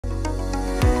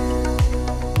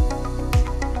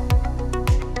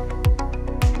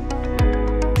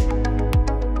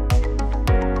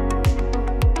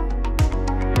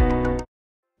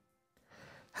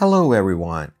Hello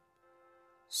everyone.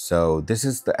 So this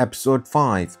is the episode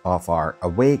 5 of our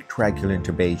Awake Tracheal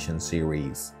Intubation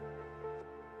series.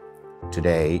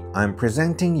 Today I'm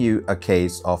presenting you a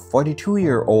case of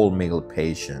 42-year-old male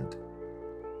patient.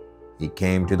 He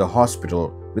came to the hospital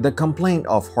with a complaint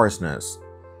of hoarseness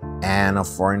and a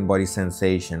foreign body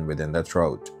sensation within the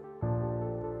throat.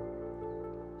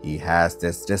 He has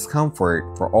this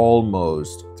discomfort for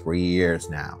almost 3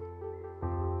 years now.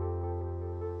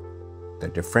 The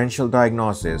differential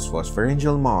diagnosis was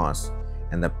pharyngeal mass,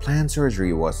 and the planned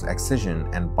surgery was excision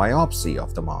and biopsy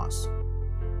of the mass.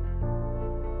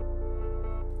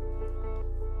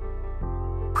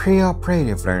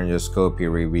 Preoperative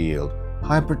laryngoscopy revealed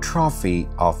hypertrophy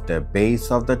of the base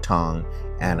of the tongue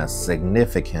and a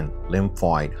significant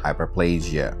lymphoid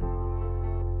hyperplasia.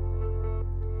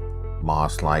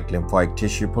 Mass-like lymphoid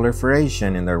tissue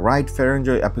proliferation in the right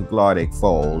pharyngeal-epiglottic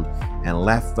fold and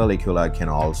left vallecula can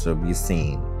also be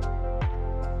seen.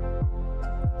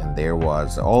 And there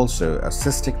was also a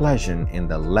cystic lesion in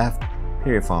the left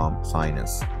piriform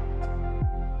sinus.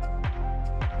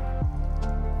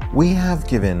 We have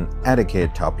given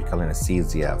adequate topical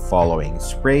anesthesia following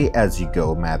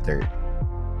spray-as-you-go method.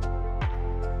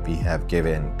 We have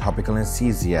given topical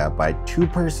anesthesia by 2%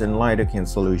 lidocaine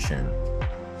solution,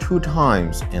 2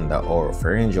 times in the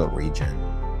oropharyngeal region,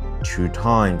 2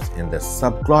 times in the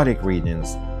subglottic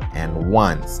regions, and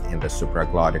once in the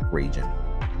supraglottic region.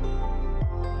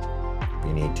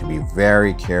 We need to be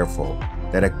very careful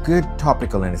that a good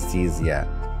topical anesthesia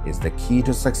is the key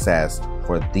to success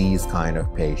for these kind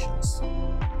of patients.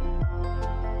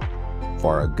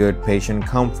 For a good patient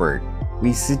comfort,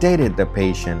 we sedated the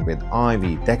patient with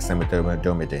IV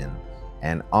dexamethasone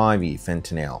and IV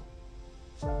fentanyl.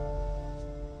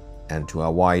 And to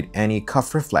avoid any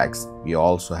cuff reflex, we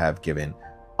also have given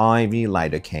IV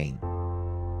lidocaine.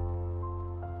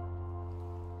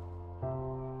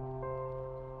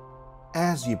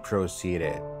 As we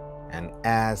proceeded, and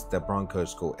as the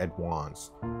bronchoscope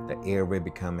advanced, the airway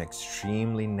became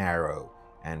extremely narrow,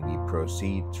 and we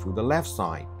proceed through the left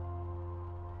side.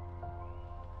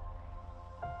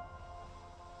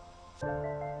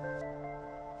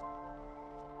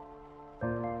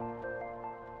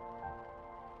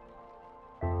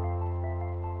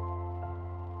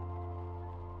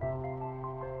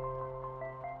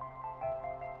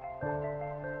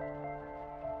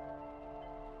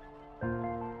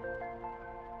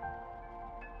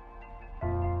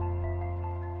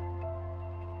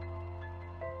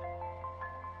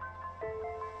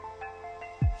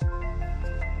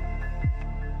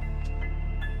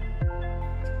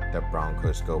 The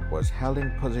bronchoscope was held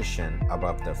in position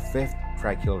above the 5th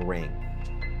tracheal ring.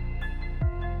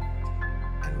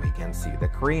 And we can see the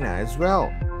carina as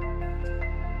well.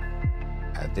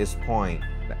 At this point,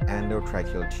 the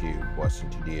endotracheal tube was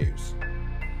introduced.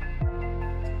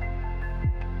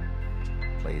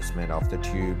 Placement of the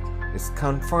tube is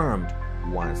confirmed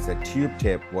once the tube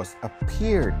tip was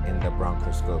appeared in the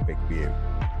bronchoscopic view.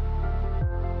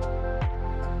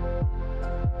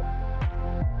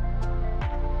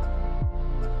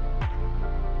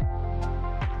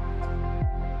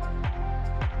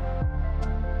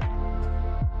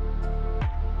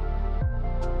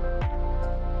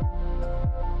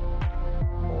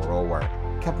 Moreover,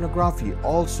 capnography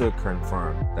also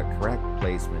confirmed the correct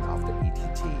placement of the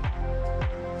ETT.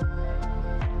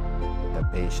 The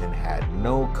patient had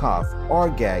no cough or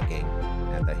gagging,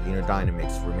 and the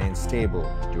hemodynamics remained stable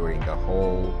during the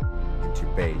whole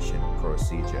intubation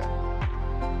procedure.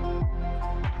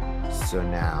 So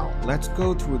now, let's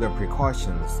go through the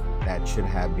precautions that should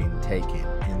have been taken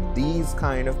in these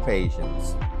kind of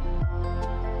patients.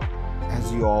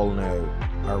 As you all know,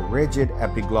 a rigid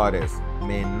epiglottis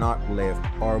may not lift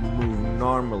or move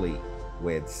normally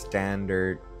with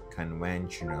standard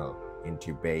conventional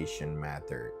intubation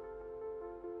method.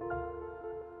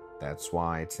 That's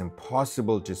why it's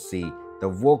impossible to see the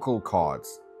vocal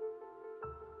cords,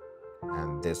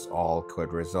 and this all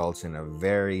could result in a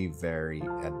very, very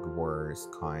adverse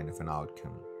kind of an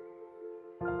outcome.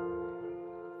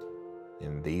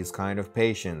 In these kind of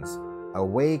patients,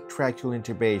 awake tracheal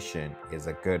intubation is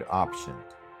a good option.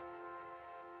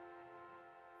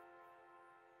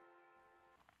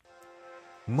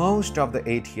 Most of the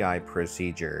ATI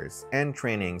procedures and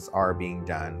trainings are being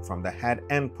done from the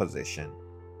head-end position,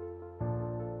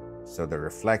 so the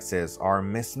reflexes are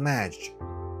mismatched.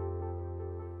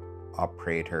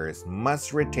 Operators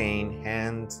must retain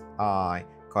hand-eye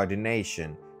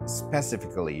coordination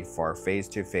specifically for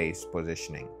face-to-face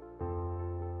positioning.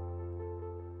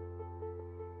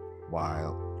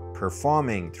 While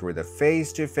performing through the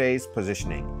face-to-face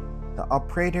positioning, the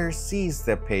operator sees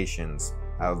the patient's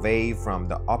away from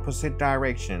the opposite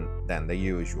direction than the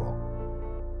usual.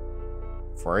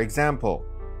 For example,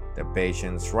 the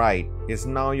patient's right is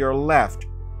now your left.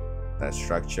 The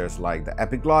structures like the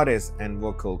epiglottis and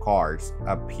vocal cords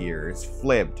appears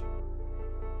flipped.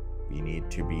 We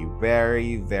need to be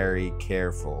very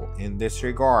careful in this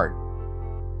regard.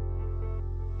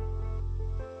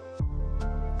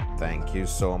 Thank you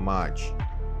so much,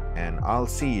 and I'll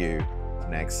see you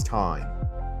next time.